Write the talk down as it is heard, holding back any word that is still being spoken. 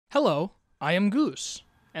Hello, I am Goose,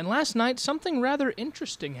 and last night something rather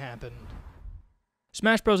interesting happened.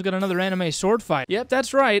 Smash Bros. Got another anime sword fight. Yep,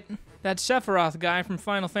 that's right. That Sephiroth guy from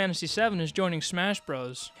Final Fantasy VII is joining Smash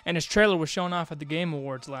Bros., and his trailer was shown off at the Game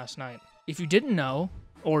Awards last night. If you didn't know,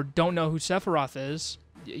 or don't know who Sephiroth is,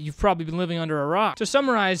 you've probably been living under a rock. To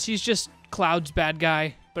summarize, he's just Cloud's bad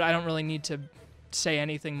guy, but I don't really need to say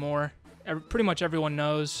anything more. Pretty much everyone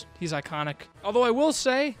knows. He's iconic. Although I will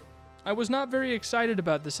say, I was not very excited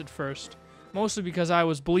about this at first. Mostly because I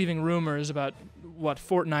was believing rumors about,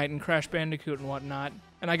 Fortnite and Crash Bandicoot and whatnot,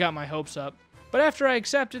 and I got my hopes up. But after I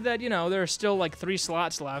accepted that, there are still like 3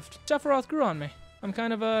 slots left, Sephiroth grew on me. I'm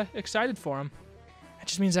kind of, excited for him. That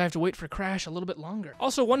just means I have to wait for Crash a little bit longer.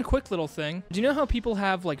 Also, one quick little thing. Do you know how people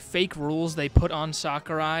have, like, fake rules they put on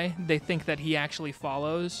Sakurai they think that he actually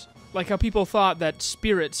follows? Like how people thought that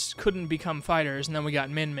spirits couldn't become fighters, and then we got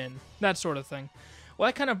Min Min. That sort of thing. Well,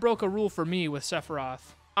 that kind of broke a rule for me with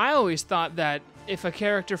Sephiroth. I always thought that if a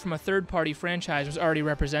character from a third-party franchise was already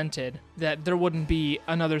represented, that there wouldn't be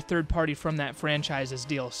another third party from that franchise as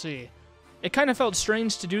DLC. It kind of felt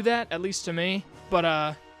strange to do that, at least to me, but,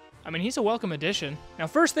 I mean, he's a welcome addition. Now,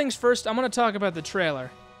 first things first, I'm going to talk about the trailer.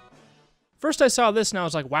 First I saw this and I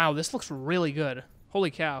was like, wow, this looks really good. Holy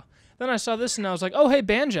cow. Then I saw this and I was like, oh, hey,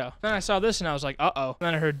 Banjo. Then I saw this and I was like, uh-oh.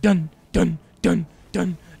 Then I heard dun, dun, dun,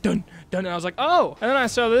 dun, dun, dun, and I was like, oh. And then I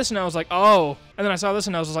saw this and I was like, oh. And then I saw this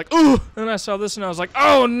and I was like, ooh. And then I saw this and I was like,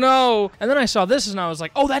 oh, no. And then I saw this and I was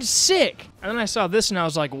like, oh, that's sick. And then I saw this and I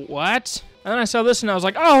was like, what? And then I saw this and I was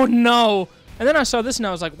like, oh, no. And then I saw this and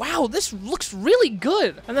I was like, wow, this looks really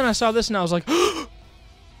good. And then I saw this and I was like,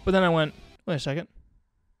 but then I went, wait a second.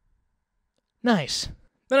 Nice.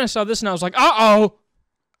 Then I saw this and I was like, uh-oh.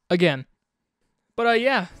 Again. But,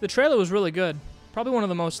 yeah, the trailer was really good. Probably one of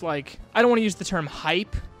the most, I don't want to use the term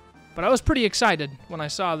hype, but I was pretty excited when I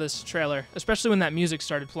saw this trailer, especially when that music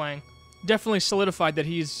started playing. Definitely solidified that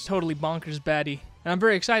he's totally bonkers baddie, and I'm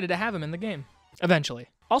very excited to have him in the game. Eventually.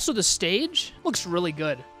 Also, the stage looks really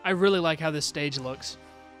good. I really like how this stage looks.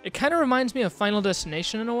 It kind of reminds me of Final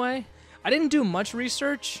Destination in a way. I didn't do much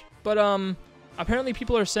research, but, apparently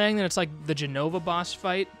people are saying that it's like the Genova boss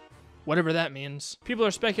fight. Whatever that means. People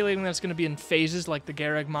are speculating that it's going to be in phases like the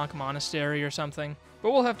Garagmok Monastery or something.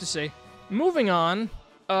 But we'll have to see. Moving on,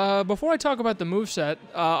 before I talk about the moveset,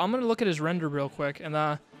 I'm going to look at his render real quick,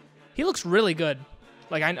 and he looks really good.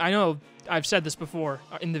 Like, I know I've said this before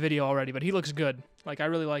in the video already, but he looks good. Like, I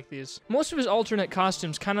really like these. Most of his alternate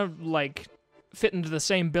costumes kind of, fit into the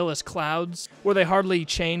same bill as Cloud's, where they hardly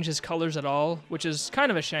change his colors at all, which is kind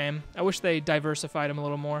of a shame. I wish they diversified him a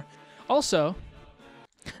little more. Also,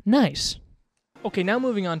 nice. Okay, now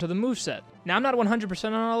moving on to the moveset. Now, I'm not 100%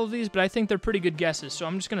 on all of these, but I think they're pretty good guesses, so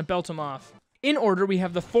I'm just going to belt them off. In order, we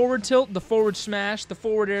have the forward tilt, the forward smash, the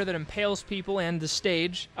forward air that impales people and the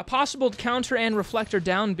stage, a possible counter and reflector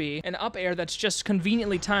down B, an up air that's just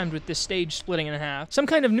conveniently timed with this stage splitting in half, some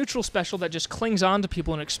kind of neutral special that just clings onto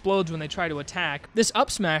people and explodes when they try to attack, this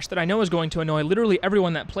up smash that I know is going to annoy literally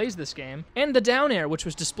everyone that plays this game, and the down air, which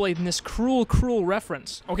was displayed in this cruel, cruel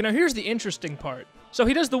reference. Okay, now here's the interesting part. So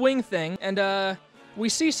he does the wing thing, and we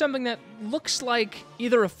see something that looks like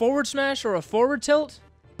either a forward smash or a forward tilt,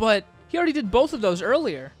 but he already did both of those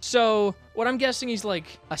earlier. So what I'm guessing he's like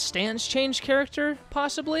a stance change character,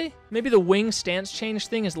 possibly? Maybe the wing stance change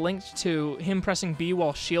thing is linked to him pressing B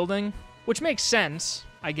while shielding, which makes sense,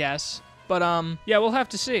 I guess. But yeah, we'll have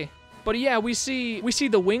to see. But yeah, we see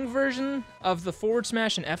the wing version of the forward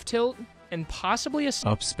smash and F tilt, and possibly a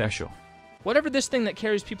up special. Whatever this thing that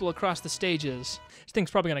carries people across the stage is, this thing's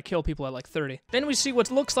probably gonna kill people at like 30. Then we see what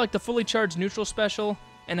looks like the fully charged neutral special,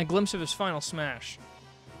 and a glimpse of his final smash.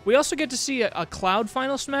 We also get to see a Cloud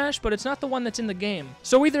final smash, but it's not the one that's in the game.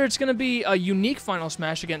 So either it's gonna be a unique final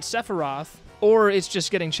smash against Sephiroth, or it's just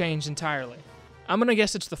getting changed entirely. I'm gonna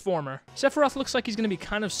guess it's the former. Sephiroth looks like he's gonna be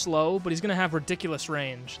kind of slow, but he's gonna have ridiculous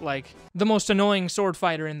range, like the most annoying sword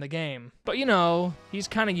fighter in the game. But he's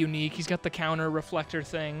kind of unique. He's got the counter reflector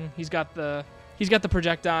thing. He's got the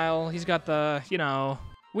projectile. He's got the,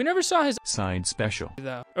 we never saw his side special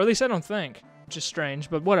though, or at least I don't think, which is strange,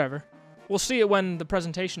 but whatever. We'll see it when the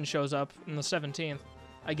presentation shows up on the 17th,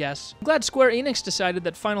 I guess. I'm glad Square Enix decided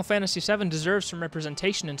that Final Fantasy VII deserves some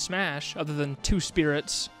representation in Smash, other than 2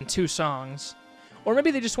 spirits and 2 songs. Or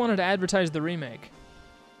maybe they just wanted to advertise the remake.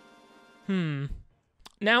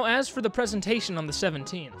 Now, as for the presentation on the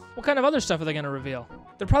 17th, what kind of other stuff are they going to reveal?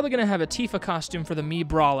 They're probably going to have a Tifa costume for the Mii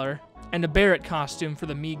Brawler, and a Barret costume for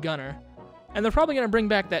the Mii Gunner. And they're probably going to bring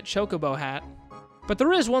back that Chocobo hat. But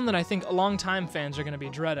there is one that I think longtime fans are going to be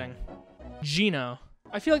dreading. Geno.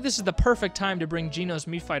 I feel like this is the perfect time to bring Geno's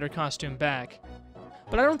Mii Fighter costume back.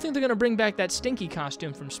 But I don't think they're gonna bring back that Stinky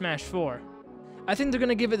costume from Smash 4. I think they're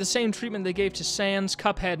gonna give it the same treatment they gave to Sans,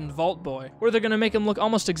 Cuphead, and Vault Boy, where they're gonna make him look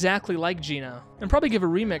almost exactly like Geno, and probably give a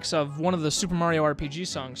remix of one of the Super Mario RPG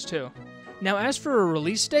songs too. Now as for a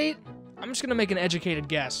release date, I'm just gonna make an educated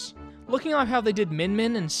guess. Looking at how they did Min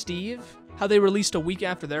Min and Steve, how they released a week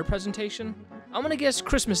after their presentation, I'm gonna guess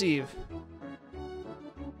Christmas Eve.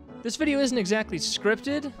 This video isn't exactly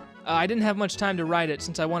scripted. I didn't have much time to write it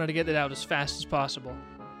since I wanted to get it out as fast as possible.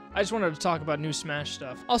 I just wanted to talk about new Smash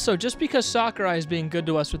stuff. Also, just because Sakurai is being good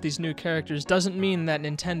to us with these new characters doesn't mean that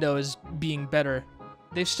Nintendo is being better.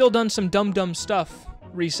 They've still done some dumb stuff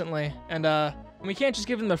recently, and we can't just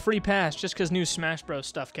give them the free pass just because new Smash Bros.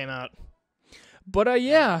 Stuff came out. But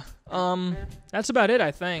yeah, that's about it,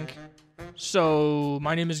 I think. So,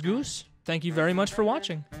 my name is Goose. Thank you very much for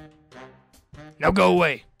watching. Now go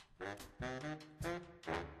away.